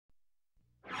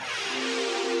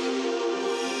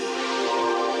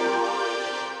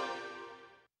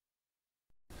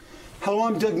Hello,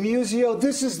 I'm Doug Muzzio.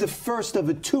 This is the first of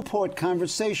a two-part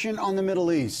conversation on the Middle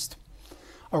East.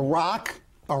 Iraq,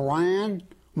 Iran,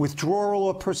 withdrawal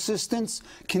or persistence,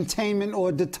 containment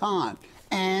or detente,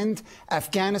 and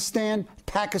Afghanistan,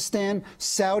 Pakistan,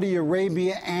 Saudi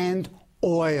Arabia, and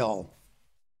oil.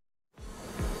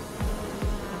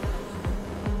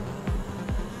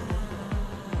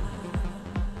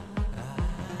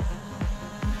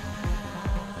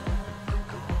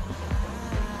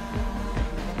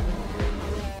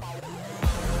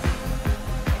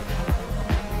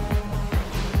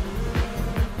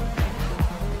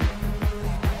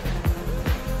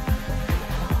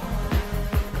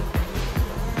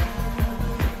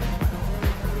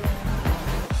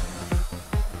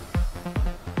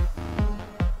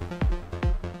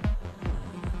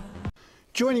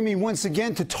 Joining me once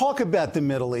again to talk about the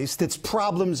Middle East, its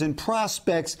problems and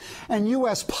prospects, and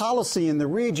U.S. policy in the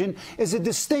region is a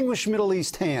distinguished Middle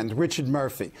East hand, Richard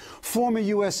Murphy, former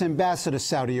U.S. ambassador to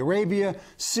Saudi Arabia,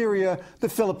 Syria, the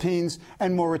Philippines,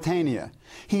 and Mauritania.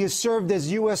 He has served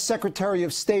as U.S. Secretary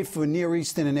of State for Near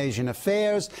Eastern and Asian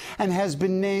Affairs and has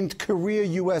been named career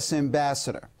U.S.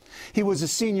 ambassador. He was a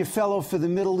senior fellow for the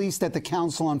Middle East at the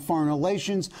Council on Foreign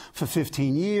Relations for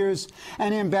 15 years,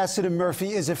 and Ambassador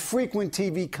Murphy is a frequent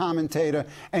TV commentator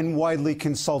and widely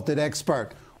consulted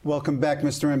expert. Welcome back,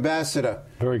 Mr. Ambassador.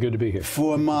 Very good to be here.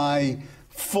 For my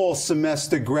fall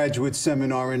semester graduate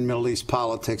seminar in Middle East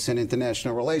politics and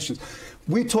international relations.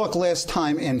 We talked last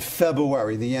time in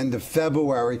February, the end of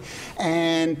February,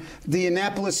 and the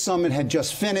Annapolis summit had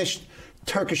just finished.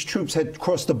 Turkish troops had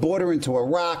crossed the border into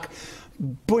Iraq.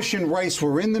 Bush and Rice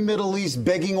were in the Middle East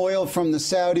begging oil from the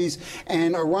Saudis,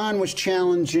 and Iran was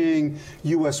challenging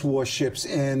U.S. warships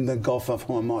in the Gulf of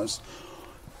Hormuz.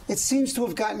 It seems to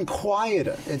have gotten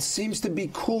quieter. It seems to be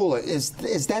cooler. Is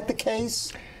that the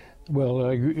case? Well,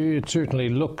 it certainly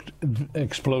looked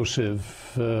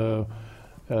explosive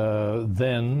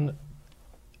then,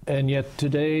 and yet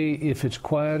today, if it's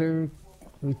quieter,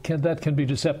 that can be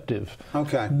deceptive.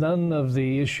 Okay. None of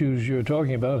the issues you're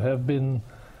talking about have been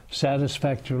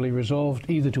satisfactorily resolved,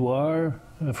 either to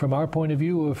from our point of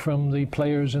view, or from the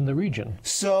players in the region.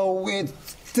 So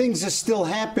things are still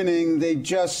happening. They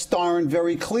just aren't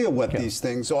very clear what these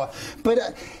things are. But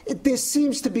there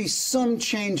seems to be some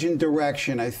change in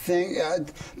direction. I think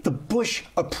the Bush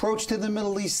approach to the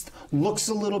Middle East looks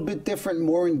a little bit different,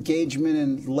 more engagement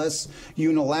and less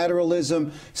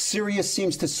unilateralism. Syria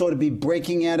seems to sort of be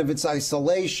breaking out of its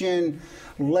isolation.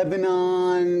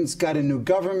 Lebanon's got a new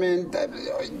government.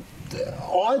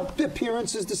 Are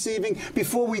appearances deceiving?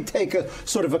 Before we take a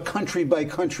sort of a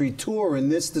country-by-country tour in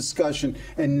this discussion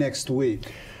and next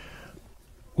week.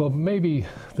 Well, maybe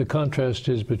the contrast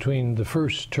is between the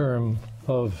first term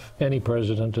of any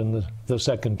president and the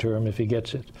second term, if he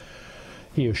gets it,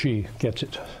 he or she gets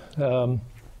it. In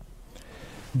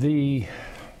the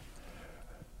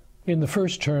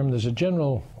first term, there's a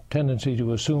general tendency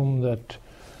to assume that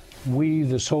we,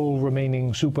 the sole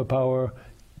remaining superpower,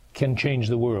 can change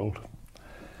the world.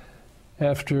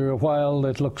 After a while,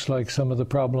 it looks like some of the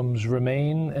problems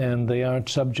remain, and they aren't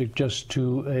subject just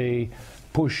to a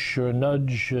push or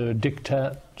nudge,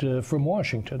 diktat from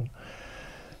Washington.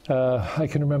 I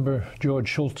can remember George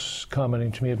Shultz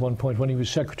commenting to me at one point when he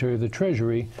was Secretary of the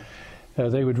Treasury,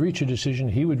 they would reach a decision,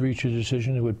 he would reach a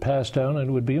decision, it would pass down, and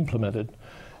it would be implemented.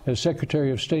 As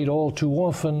Secretary of State, all too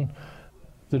often,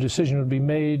 the decision would be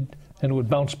made and it would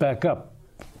bounce back up,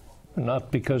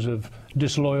 not because of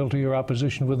disloyalty or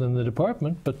opposition within the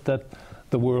department, but that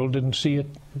the world didn't see it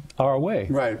our way.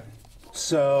 Right.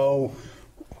 So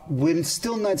we're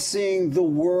still not seeing the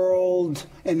world,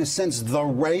 in a sense, the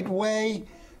right way.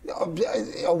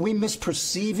 Are we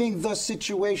misperceiving the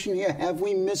situation here? Have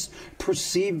we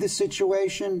misperceived the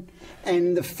situation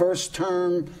and the first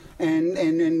term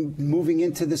and moving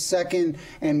into the second?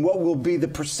 And what will be the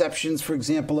perceptions, for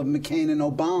example, of McCain and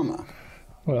Obama?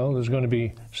 Well, there's going to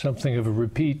be something of a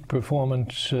repeat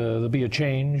performance. There'll be a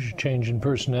change in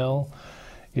personnel,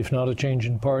 if not a change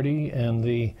in party, and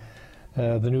the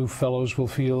new fellows will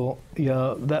feel,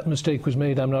 yeah, that mistake was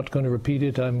made, I'm not going to repeat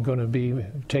it, I'm going to be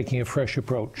taking a fresh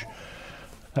approach.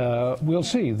 We'll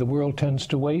see. The world tends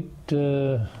to wait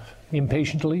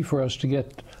impatiently for us to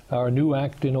get our new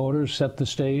act in order, set the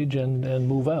stage, and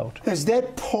move out. Is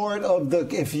that part of the,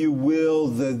 if you will,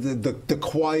 the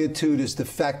quietude, is the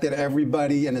fact that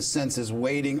everybody, in a sense, is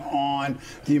waiting on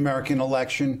the American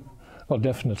election? Well,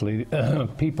 definitely.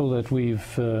 People that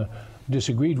we've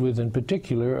disagreed with in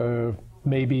particular are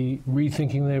maybe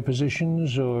rethinking their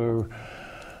positions or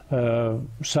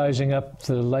sizing up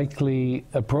the likely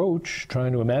approach,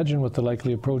 trying to imagine what the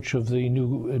likely approach of the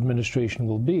new administration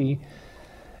will be.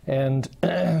 and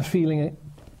feeling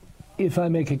if I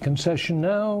make a concession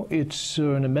now, it's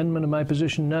an amendment of my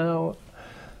position now,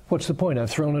 what's the point? I've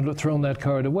thrown that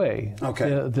card away.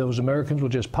 Okay. Those Americans will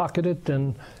just pocket it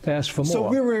and ask for more. So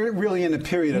we were really in a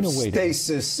period of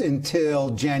stasis until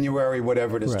January,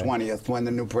 whatever it is, 20th, when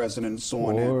the new president is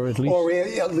sworn in. Or at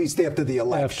least after the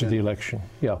election. After the election,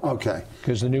 yeah. Okay.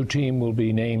 Because the new team will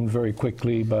be named very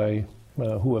quickly by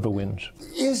whoever wins.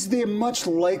 Is there much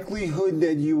likelihood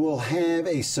that you will have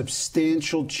a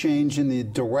substantial change in the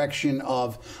direction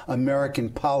of American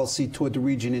policy toward the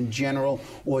region in general,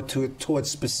 or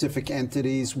towards specific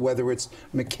entities, whether it's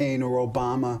McCain or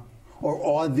Obama? Or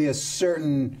are there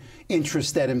certain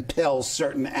interests that impel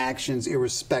certain actions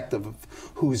irrespective of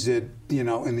who's in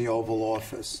the Oval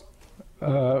Office?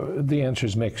 The answer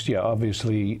is mixed, yeah.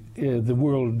 Obviously, the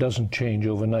world doesn't change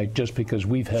overnight just because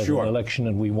we've had an election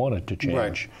and we want it to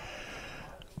change.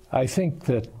 Right.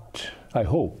 I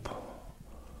hope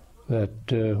that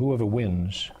whoever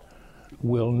wins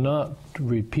will not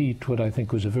repeat what I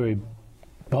think was a very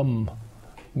bum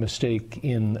mistake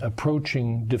in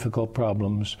approaching difficult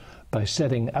problems by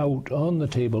setting out on the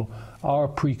table our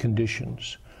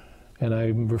preconditions. And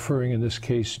I'm referring in this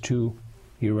case to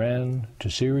Iran, to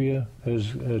Syria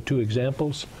as two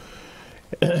examples.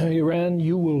 Iran,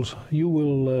 you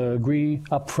will agree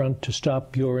up front to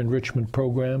stop your enrichment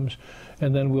programs,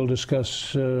 and then we'll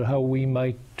discuss how we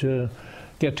might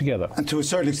get together. And to a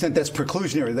certain extent, that's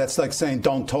preclusionary. That's like saying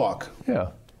don't talk. Yeah.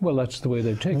 Well, that's the way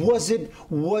they've taken it. Was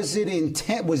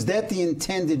that the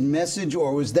intended message,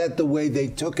 or was that the way they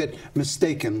took it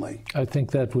mistakenly? I think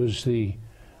that was the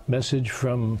message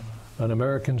from an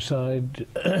American side,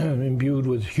 imbued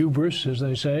with hubris, as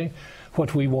they say.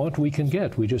 What we want, we can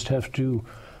get. We just have to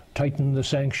tighten the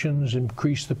sanctions,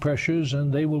 increase the pressures,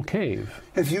 and they will cave.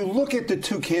 If you look at the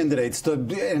two candidates,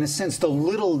 in a sense, the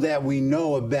little that we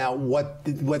know about what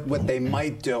they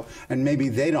might do, and maybe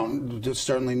they don't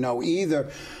certainly know either,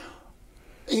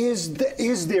 is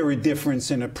there a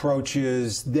difference in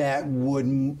approaches that would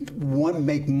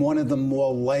make one of them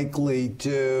more likely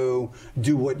to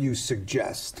do what you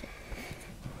suggest?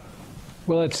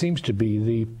 Well, it seems to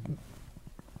be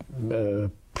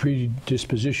the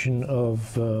predisposition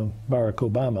of Barack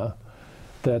Obama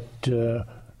that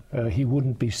he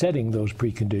wouldn't be setting those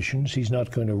preconditions. He's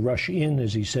not going to rush in,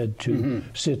 as he said, to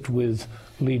sit with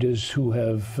leaders who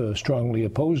have strongly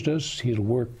opposed us. He'll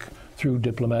work through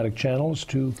diplomatic channels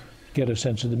to get a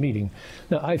sense of the meeting.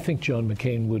 Now, I think John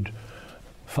McCain would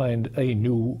find a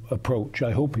new approach.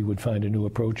 I hope he would find a new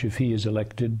approach if he is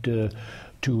elected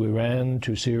to Iran,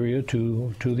 to Syria,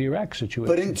 to the Iraq situation.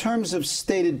 But in terms of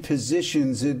stated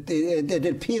positions, it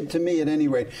appeared to me, at any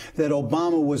rate, that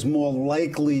Obama was more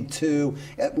likely to,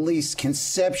 at least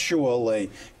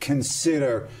conceptually,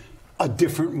 consider a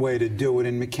different way to do it,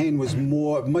 and McCain was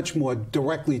much more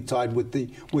directly tied with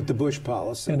the Bush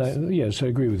policies. And yes, I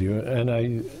agree with you, and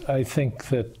I think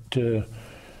that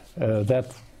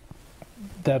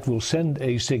that will send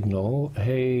a signal,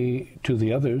 hey, to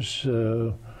the others.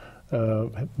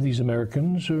 These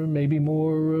Americans are maybe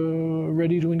more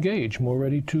ready to engage, more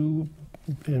ready to,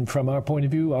 and from our point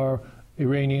of view, our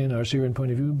Iranian, our Syrian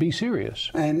point of view, be serious.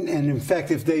 And in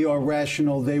fact, if they are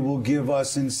rational, they will give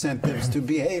us incentives to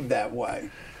behave that way.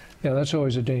 Yeah, that's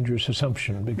always a dangerous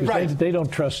assumption, because they don't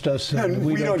trust us, and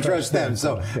we don't trust them.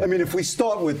 So, yeah. I mean, if we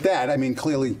start with that, I mean,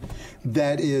 clearly,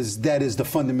 that is the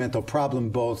fundamental problem,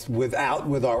 both with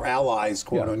our allies,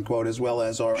 quote unquote, as well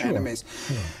as our enemies.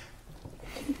 Yeah.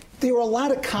 There are a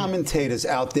lot of commentators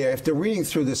out there, after reading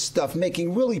through this stuff,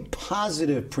 making really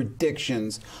positive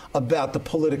predictions about the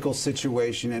political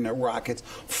situation in Iraq. It's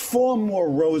far more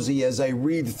rosy as I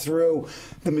read through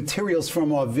the materials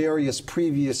from our various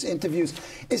previous interviews.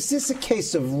 Is this a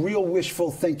case of real wishful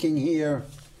thinking here?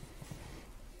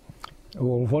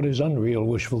 Well, what is unreal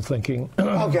wishful thinking?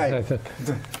 Okay.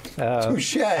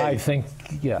 Touche. I think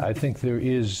there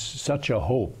is such a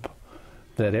hope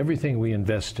that everything we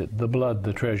invested, the blood,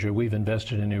 the treasure we've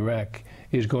invested in Iraq,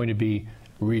 is going to be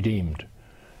redeemed.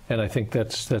 And I think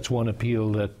that's one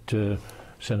appeal that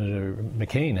Senator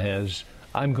McCain has.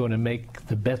 I'm going to make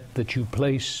the bet that you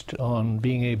placed on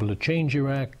being able to change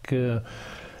Iraq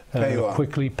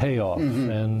quickly pay off.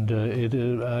 And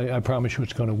I promise you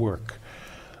it's going to work.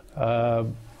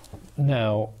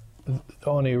 Now,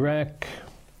 on Iraq,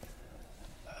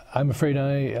 I'm afraid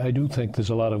I do think there's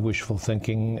a lot of wishful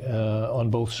thinking on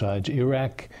both sides.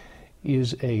 Iraq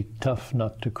is a tough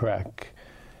nut to crack.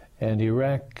 And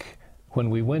Iraq, when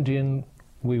we went in,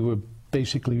 we were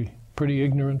basically pretty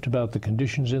ignorant about the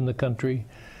conditions in the country.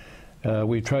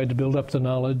 We tried to build up the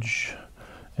knowledge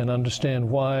and understand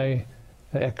why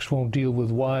X won't deal with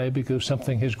Y because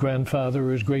something his grandfather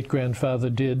or his great-grandfather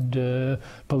did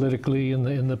politically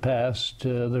in the past.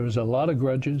 There was a lot of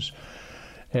grudges,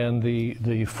 and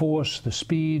the force, the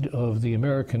speed of the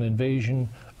American invasion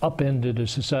upended a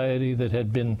society that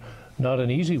had been not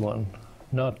an easy one,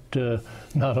 not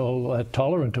all that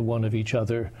tolerant to one of each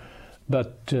other,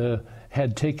 but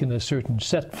had taken a certain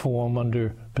set form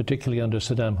particularly under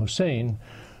Saddam Hussein,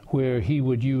 where he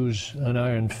would use an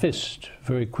iron fist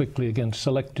very quickly against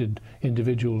selected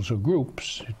individuals or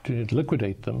groups to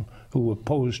liquidate them who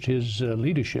opposed his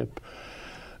leadership.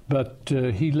 But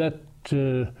he let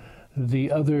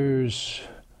the others,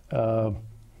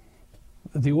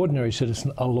 the ordinary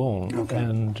citizen, alone. Okay.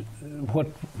 And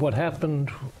what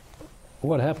happened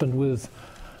with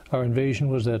our invasion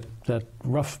was that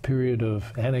rough period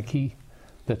of anarchy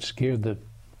that scared the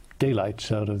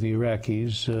daylights out of the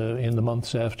Iraqis in the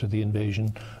months after the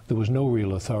invasion. There was no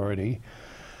real authority,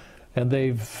 and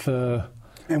they've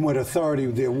and what authority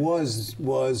there was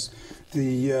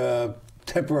the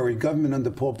temporary government under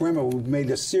Paul Bremer, who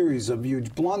made a series of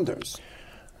huge blunders.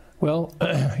 Well,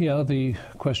 yeah, the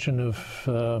question of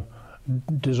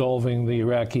dissolving the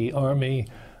Iraqi army,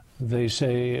 they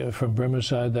say from Bremer's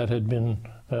side that had been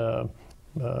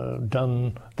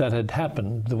done, that had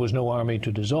happened. There was no army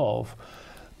to dissolve.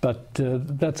 But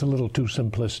that's a little too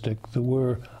simplistic. There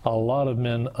were a lot of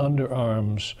men under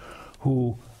arms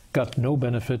who got no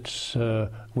benefits,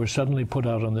 were suddenly put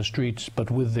out on the streets, but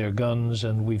with their guns,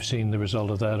 and we've seen the result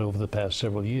of that over the past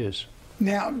several years.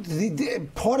 Now,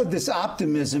 part of this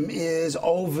optimism is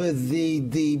over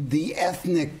the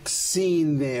ethnic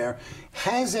scene there.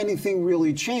 Has anything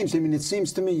really changed? I mean, it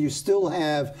seems to me you still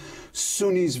have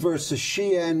Sunnis versus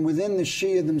Shia, and within the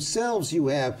Shia themselves you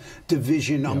have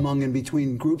division among and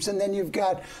between groups, and then you've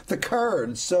got the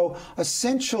Kurds. So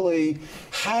essentially,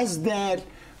 has that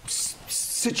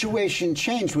situation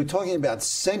changed? We're talking about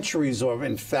centuries or,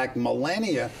 in fact,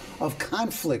 millennia of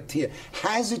conflict here.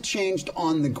 Has it changed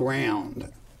on the ground?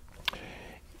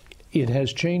 It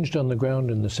has changed on the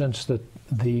ground in the sense that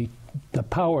the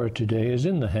power today is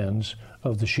in the hands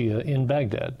of the Shia in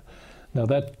Baghdad. Now,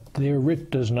 that their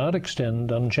writ does not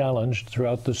extend unchallenged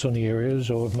throughout the Sunni areas,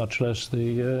 or much less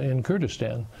in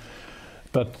Kurdistan.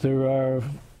 But there are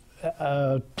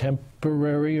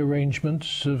temporary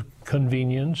arrangements of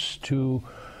convenience to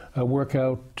work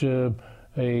out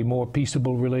a more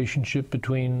peaceable relationship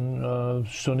between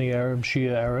Sunni Arab,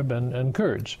 Shia Arab, and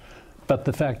Kurds. But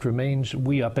the fact remains,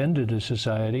 we upended a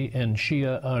society, and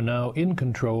Shia are now in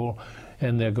control,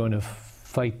 and they're going to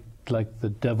fight like the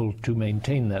devil to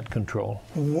maintain that control.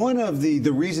 One of the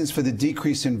reasons for the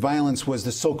decrease in violence was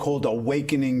the so-called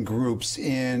awakening groups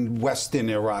in western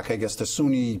Iraq, I guess the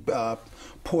Sunni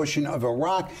portion of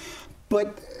Iraq.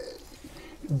 But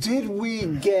did we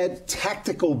get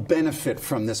tactical benefit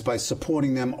from this by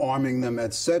supporting them, arming them,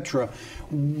 etc.,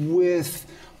 with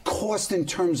cost in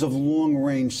terms of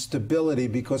long-range stability?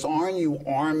 Because aren't you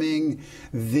arming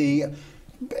the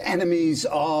enemies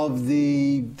of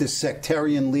the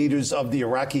sectarian leaders of the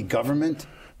Iraqi government?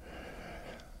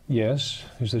 Yes,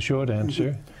 is the short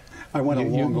answer. I want a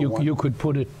longer one. You could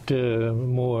put it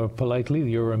more politely.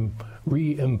 You're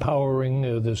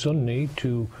re-empowering the Sunni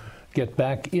to get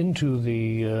back into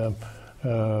the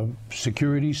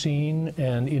security scene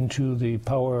and into the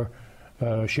power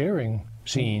sharing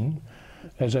scene.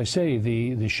 As I say,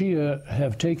 the Shia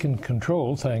have taken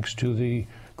control thanks to the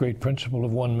great principle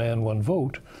of one man, one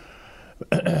vote,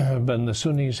 but the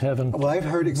Sunnis haven't. Well, I've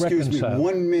heard, excuse me,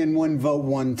 one man, one vote,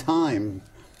 one time.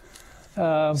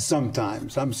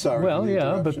 Sometimes. I'm sorry. Well,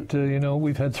 yeah, but you know,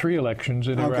 we've had 3 elections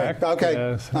in Iraq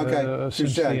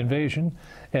since the invasion,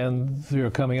 and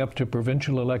they're coming up to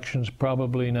provincial elections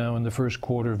probably now in the first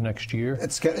quarter of next year.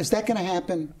 Is that going to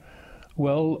happen?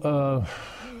 Well,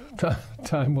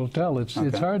 time will tell. It's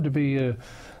hard to be a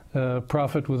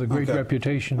prophet with a great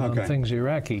reputation on things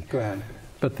Iraqi. Go ahead.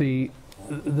 But the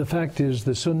fact is,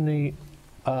 the Sunni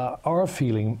are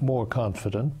feeling more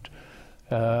confident.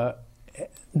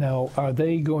 Now, are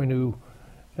they going to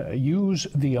use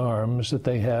the arms that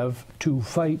they have to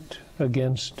fight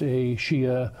against a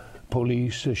Shia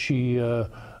police, a Shia-led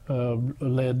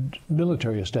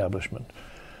military establishment?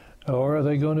 Or are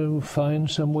they going to find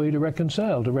some way to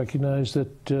reconcile, to recognize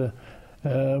that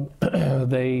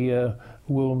they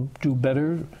will do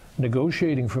better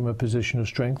negotiating from a position of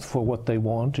strength for what they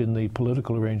want in the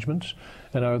political arrangements?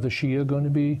 And are the Shia going to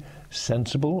be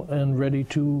sensible and ready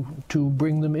to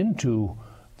bring them into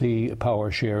the power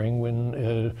sharing,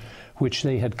 which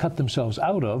they had cut themselves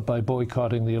out of by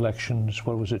boycotting the elections,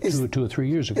 what was it, two or 3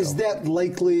 years ago. Is that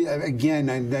likely? Again,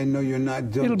 I know you're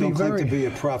not, don't claim to be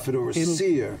a prophet or a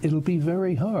seer. It'll be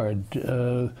very hard.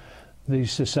 The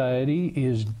society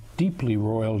is deeply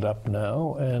roiled up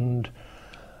now, and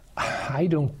I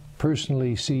don't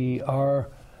personally see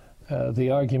the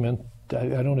argument,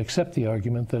 I don't accept the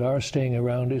argument that our staying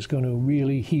around is going to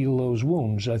really heal those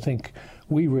wounds. I think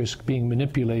we risk being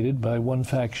manipulated by one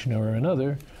faction or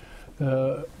another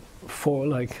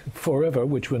for forever,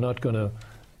 which we're not going to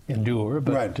endure.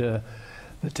 But right. The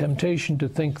temptation to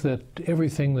think that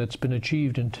everything that's been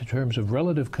achieved in terms of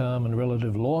relative calm and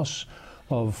relative loss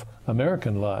of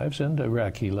American lives and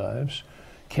Iraqi lives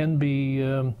can be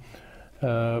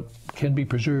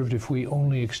preserved if we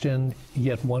only extend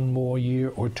yet one more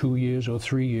year or 2 years or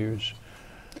 3 years.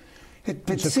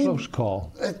 It's a close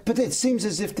call. But it seems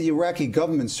as if the Iraqi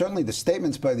government, certainly the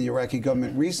statements by the Iraqi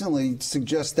government recently,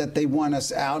 suggest that they want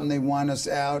us out, and they want us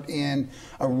out in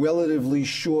a relatively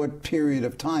short period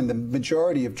of time. The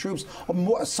majority of troops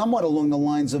are somewhat along the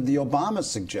lines of the Obama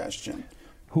suggestion.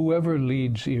 Whoever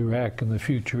leads Iraq in the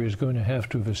future is going to have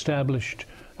established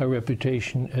a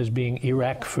reputation as being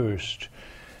Iraq first.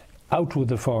 Out with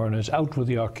the foreigners, out with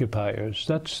the occupiers.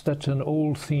 That's an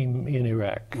old theme in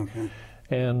Iraq. Okay.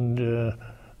 And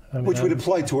which would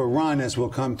apply to Iran, as we'll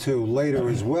come to later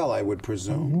as well, I would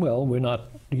presume. Well, we're not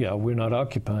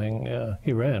occupying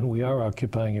Iran. We are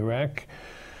occupying Iraq.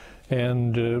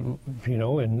 And, you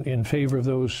know, in favor of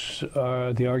those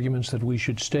are the arguments that we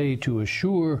should stay to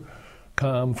assure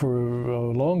calm for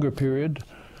a longer period.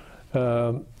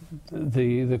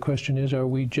 The question is, are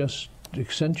we just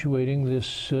accentuating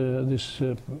this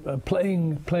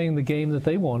playing the game that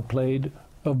they want played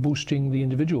of boosting the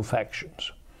individual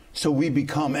factions? So we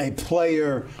become a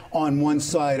player on one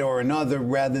side or another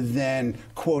rather than,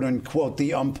 quote unquote,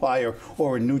 the umpire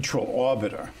or a neutral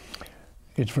arbiter.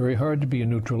 It's very hard to be a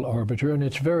neutral arbiter, and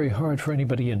it's very hard for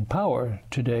anybody in power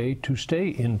today to stay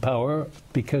in power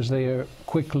because they are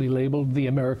quickly labeled the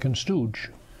American stooge.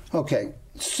 Okay,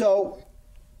 so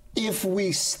if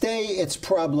we stay, it's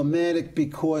problematic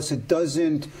because it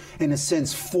doesn't, in a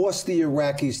sense, force the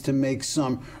Iraqis to make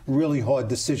some really hard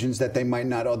decisions that they might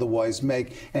not otherwise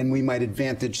make, and we might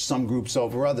advantage some groups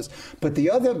over others. But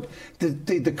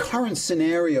the current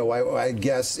scenario, I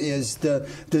guess, is the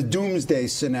doomsday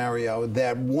scenario,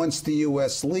 that once the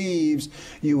U.S. leaves,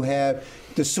 you have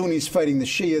the Sunnis fighting the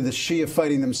Shia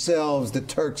fighting themselves, the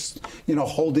Turks, you know,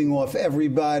 holding off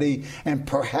everybody, and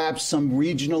perhaps some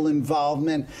regional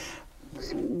involvement.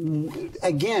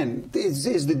 Again,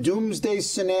 is the doomsday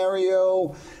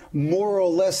scenario more or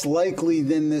less likely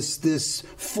than this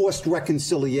forced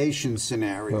reconciliation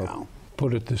scenario? Well,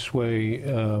 put it this way,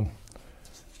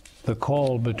 the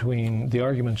call between the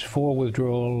arguments for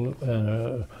withdrawal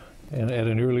and at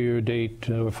an earlier date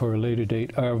or for a later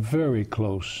date are very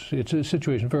close. It's a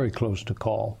situation very close to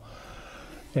call.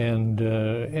 And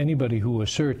anybody who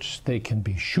asserts they can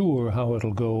be sure how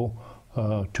it'll go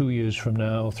 2 years from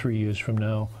now, 3 years from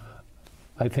now,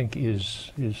 I think is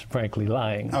frankly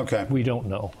lying. Okay. We don't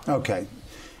know. Okay.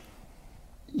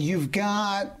 You've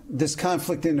got this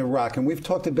conflict in Iraq, and we've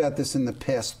talked about this in the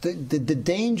past. The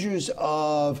dangers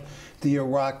of the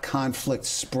Iraq conflict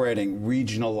spreading,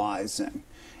 regionalizing.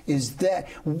 Is that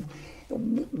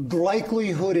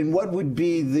likelihood, and what would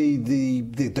be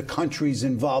the countries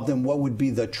involved, and what would be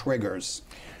the triggers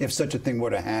if such a thing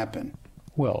were to happen?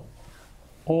 Well,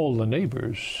 all the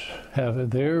neighbors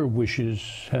have their wishes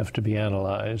have to be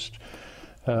analyzed.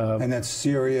 And that's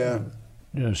Syria?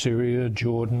 Syria,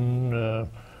 Jordan,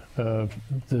 the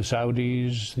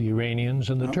Saudis, the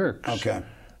Iranians, and the Turks. Okay.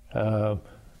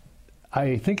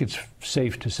 I think it's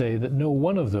safe to say that no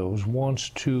one of those wants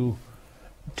to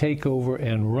take over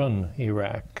and run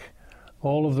Iraq.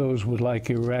 All of those would like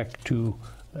Iraq to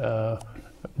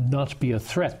not be a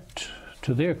threat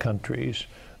to their countries.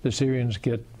 The Syrians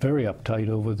get very uptight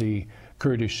over the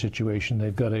Kurdish situation.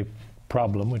 They've got a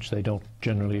problem, which they don't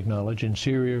generally acknowledge, in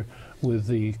Syria with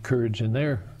the Kurds in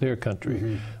their country.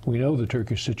 Mm-hmm. We know the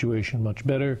Turkish situation much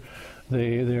better.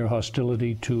 Their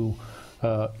hostility to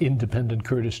independent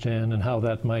Kurdistan and how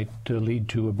that might lead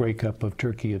to a breakup of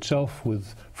Turkey itself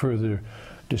with further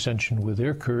dissension with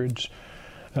their Kurds.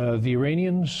 The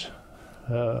Iranians,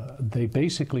 they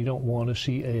basically don't want to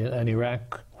see an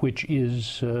Iraq which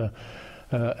is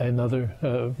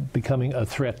becoming a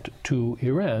threat to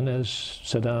Iran, as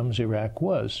Saddam's Iraq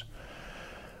was.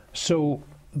 So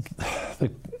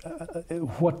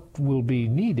what will be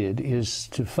needed is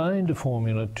to find a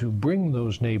formula to bring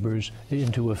those neighbors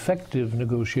into effective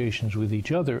negotiations with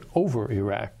each other over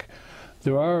Iraq.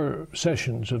 There are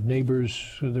sessions of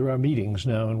neighbors, there are meetings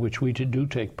now in which we do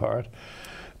take part,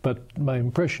 but my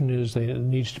impression is that there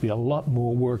needs to be a lot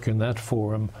more work in that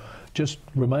forum, just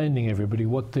reminding everybody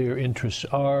what their interests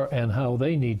are and how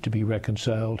they need to be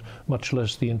reconciled, much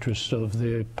less the interests of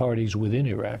the parties within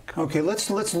Iraq. Okay, let's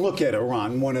look at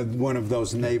Iran, one of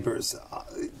those neighbors.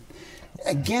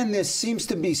 Again, there seems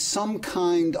to be some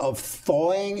kind of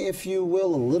thawing, if you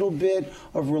will, a little bit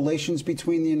of relations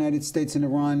between the United States and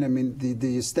Iran. I mean,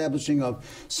 the establishing of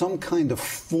some kind of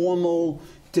formal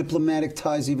diplomatic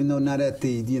ties, even though not at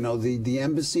the, the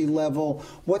embassy level.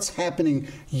 What's happening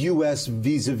U.S.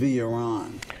 vis-a-vis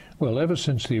Iran? Well, ever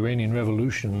since the Iranian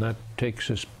Revolution, that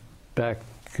takes us back,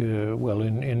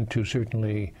 into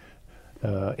certainly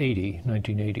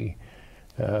 1980.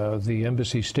 The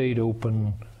embassy stayed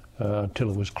open till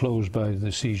it was closed by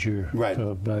the seizure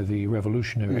by the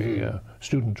revolutionary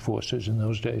student forces in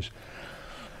those days.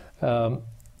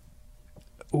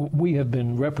 We have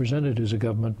been represented as a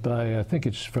government by, I think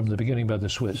it's from the beginning, by the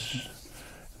Swiss.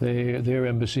 Their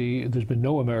embassy, there's been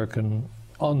no American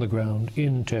on the ground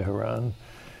in Tehran,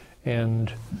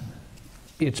 and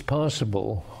it's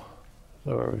possible,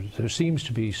 or there seems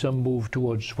to be some move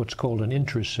towards what's called an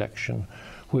intersection,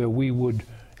 where we would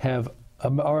have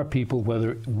our people,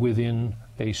 whether within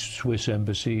a Swiss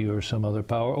embassy or some other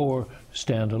power, or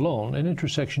stand alone. An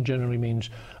intersection generally means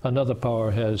another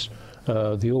power has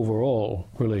the overall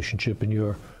relationship, and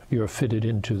you're fitted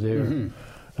into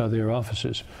their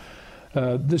offices.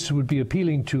 This would be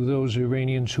appealing to those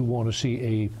Iranians who want to see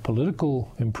a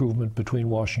political improvement between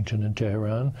Washington and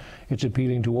Tehran. It's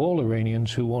appealing to all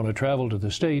Iranians who want to travel to the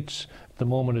States. At the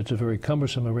moment, it's a very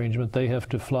cumbersome arrangement. They have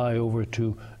to fly over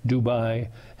to Dubai,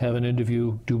 have an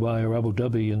interview, Dubai or Abu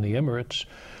Dhabi in the Emirates,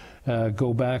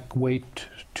 go back, wait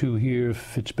to hear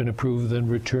if it's been approved, then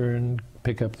return,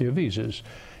 pick up their visas.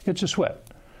 It's a sweat.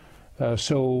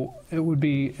 So it would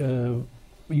be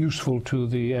useful to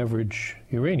the average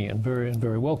Iranian,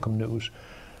 very welcome news.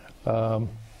 And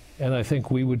I think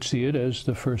we would see it as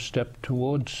the first step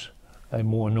towards a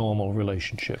more normal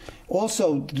relationship.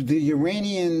 Also, the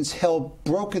Iranians helped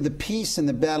broker the peace in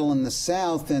the battle in the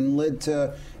south and led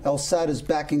to al-Sadr's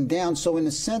backing down. So in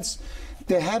a sense,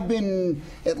 there have been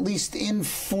at least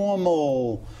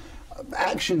informal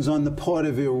actions on the part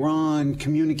of Iran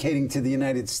communicating to the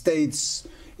United States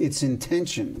its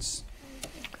intentions.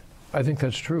 I think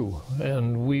that's true,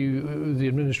 and the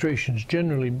administration's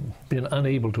generally been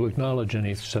unable to acknowledge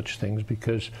any such things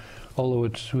because, although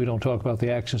we don't talk about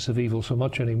the axis of evil so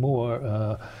much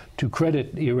anymore, to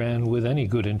credit Iran with any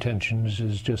good intentions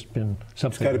has just been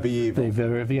something. It's got to be evil.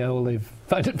 They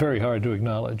find it very hard to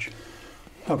acknowledge.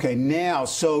 Okay, now,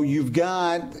 so you've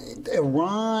got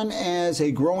Iran as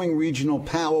a growing regional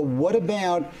power. What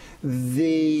about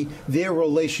their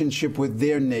relationship with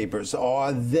their neighbors?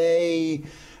 Are they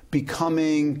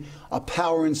becoming a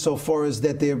power insofar as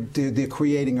that they're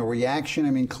creating a reaction?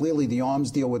 I mean, clearly the arms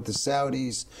deal with the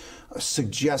Saudis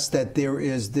suggests that there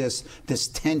is this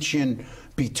tension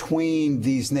between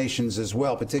these nations as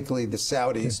well, particularly the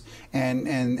Saudis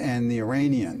and the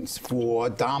Iranians for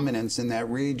dominance in that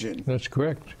region. That's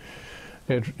correct.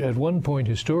 At one point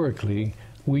historically,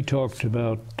 we talked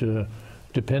about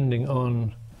depending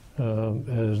on,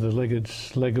 as the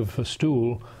leg of a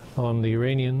stool, on the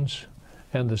Iranians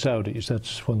and the Saudis.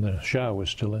 That's when the Shah was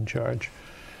still in charge.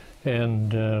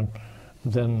 And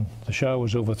then the Shah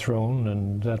was overthrown,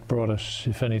 and that brought us,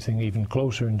 if anything, even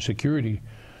closer in security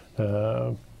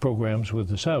programs with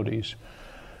the Saudis.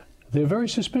 They're very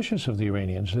suspicious of the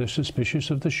Iranians. They're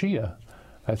suspicious of the Shia.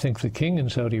 I think the king in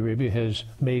Saudi Arabia has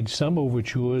made some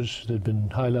overtures. There have been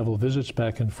high-level visits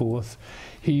back and forth.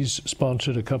 He's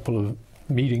sponsored a couple of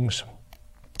meetings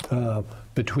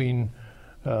between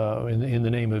in the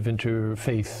name of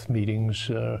interfaith meetings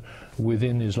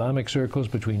within Islamic circles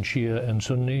between Shia and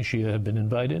Sunni. Shia have been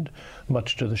invited,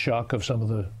 much to the shock of some of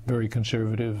the very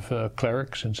conservative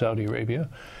clerics in Saudi Arabia.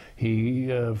 He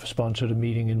sponsored a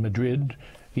meeting in Madrid,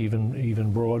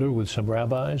 even broader, with some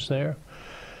rabbis there.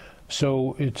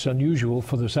 So it's unusual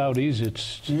for the Saudis. It's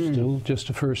still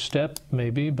just a first step,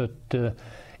 maybe, but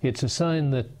it's a sign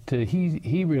that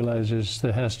he realizes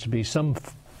there has to be some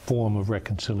form of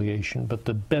reconciliation, but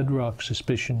the bedrock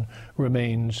suspicion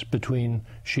remains between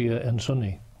Shia and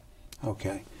Sunni.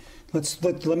 Okay.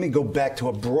 Let me go back to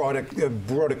a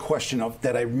broader question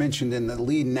that I mentioned in the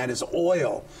lead, and that is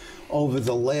oil. Over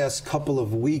the last couple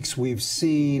of weeks, we've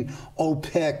seen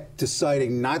OPEC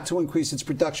deciding not to increase its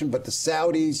production, but the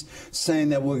Saudis saying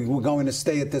that we're going to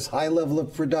stay at this high level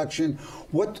of production.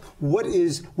 What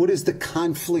is the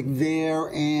conflict there,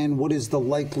 and what is the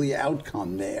likely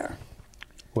outcome there?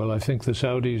 Well, I think the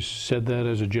Saudis said that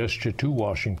as a gesture to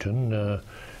Washington.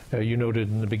 You noted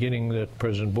in the beginning that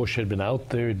President Bush had been out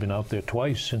there. He'd been out there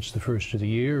twice since the first of the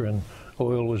year, and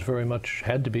oil was very much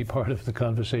had to be part of the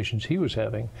conversations he was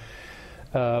having.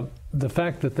 The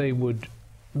fact that they would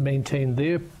maintain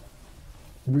their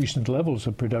recent levels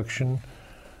of production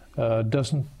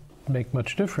doesn't make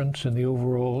much difference in the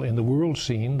overall, in the world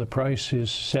scene. The price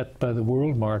is set by the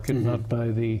world market, not by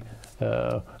the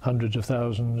hundreds of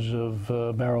thousands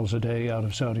of barrels a day out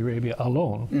of Saudi Arabia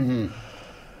alone.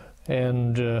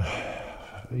 And,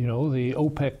 you know, the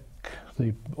OPEC,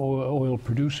 the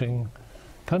oil-producing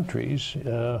countries,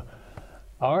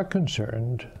 are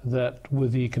concerned that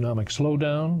with the economic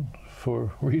slowdown,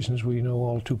 for reasons we know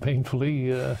all too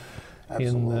painfully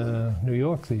in New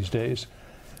York these days,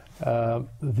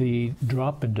 the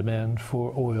drop in demand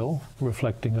for oil,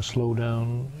 reflecting a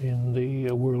slowdown in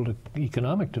the world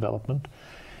economic development,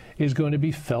 is going to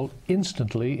be felt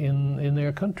instantly in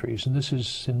their countries. And this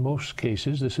is, in most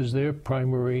cases, this is their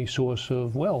primary source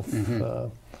of wealth.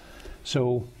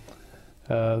 So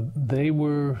they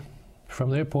were,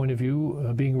 from their point of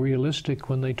view, being realistic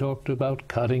when they talked about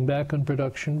cutting back on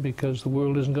production because the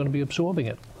world isn't going to be absorbing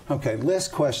it. Okay,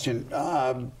 last question.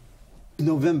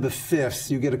 November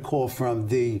 5th, you get a call from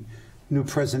the new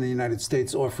President of the United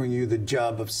States offering you the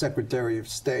job of Secretary of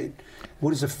State.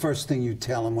 What is the first thing you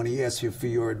tell him when he asks you for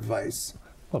your advice?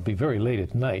 Well, it'll be very late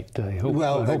at night. I hope,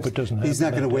 well, I hope it doesn't happen. He's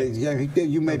not going to wait. Yeah,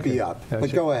 you may be up,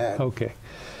 but go ahead. Okay.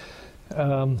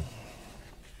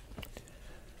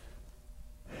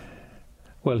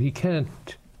 Well, he can't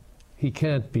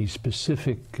be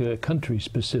specific, country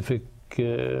specific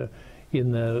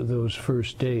in those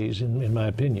first days, in my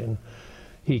opinion.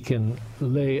 He can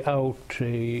lay out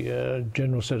a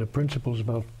general set of principles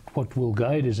about what will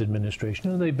guide his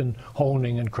administration, and they've been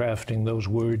honing and crafting those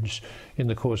words in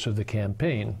the course of the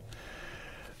campaign.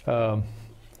 But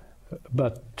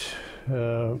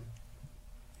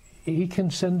he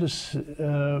can send us.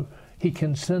 He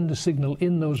can send a signal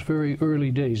in those very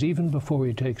early days, even before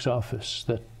he takes office,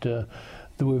 that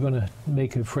we're going to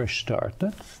make a fresh start.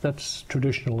 That's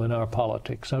traditional in our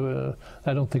politics. I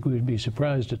don't think we would be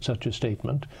surprised at such a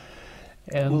statement.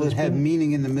 And will it have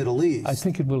meaning in the Middle East? I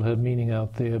think it will have meaning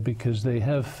out there because they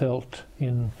have felt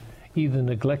either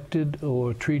neglected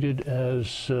or treated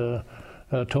as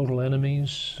total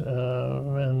enemies,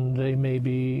 and they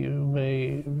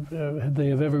they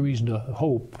have every reason to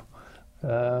hope.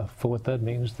 For what that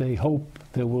means, they hope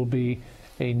there will be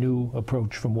a new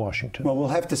approach from Washington. Well, we'll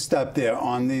have to stop there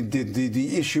on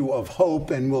the issue of hope,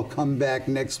 and we'll come back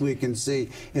next week and see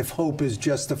if hope is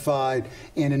justified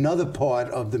in another part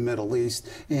of the Middle East,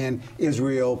 in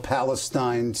Israel,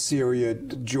 Palestine, Syria,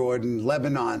 Jordan,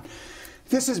 Lebanon.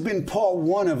 This has been part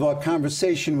one of our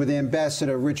conversation with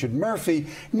Ambassador Richard Murphy.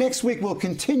 Next week, we'll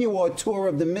continue our tour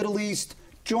of the Middle East.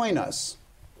 Join us.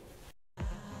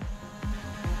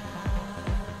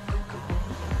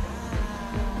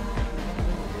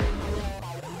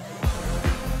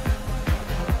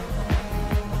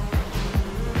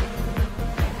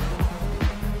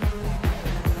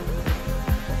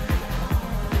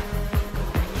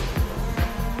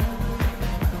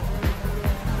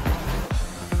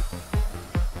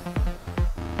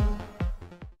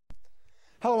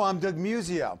 Hello, I'm Doug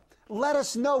Muzzio. Let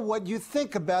us know what you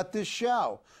think about this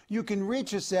show. You can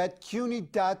reach us at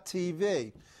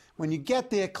CUNY.TV. When you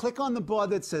get there, click on the bar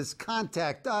that says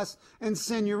Contact Us and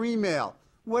send your email.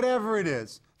 Whatever it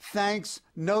is. Thanks,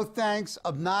 no thanks,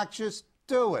 obnoxious,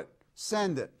 do it.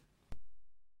 Send it.